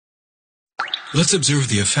Let's observe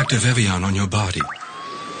the effect of Evian on your body.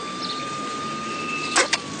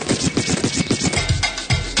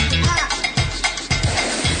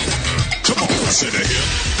 To the hip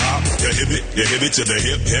hop, you hit it to the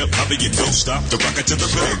hip hip hop, you don't stop the rocket to the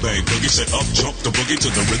bang bang boogie. Set up, jump the boogie to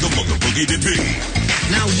the rhythm of the boogie to beat.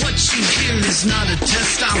 Now what you hear is not a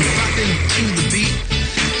test. I'm rocking to the beat,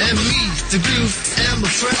 and me, the groove, and my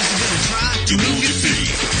friends are gonna try to move your feet.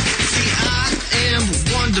 See, I am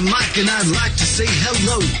Wonder Mike, and I'd like to say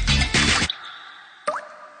hello.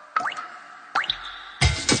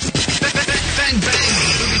 Bang bang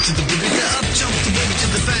boogie to the boogie, the up jump the boogie to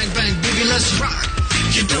the bang bang boogie. Let's rock.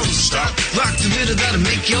 You don't stop. Rock the rhythm that'll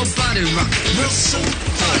make your body rock. Real soon,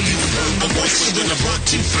 you heard my voice, so then I brought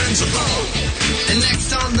two friends along. And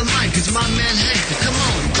next on the mic is my man Hank. Come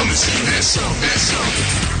on, come and sing that song, that song.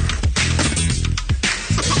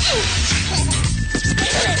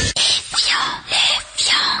 Evian.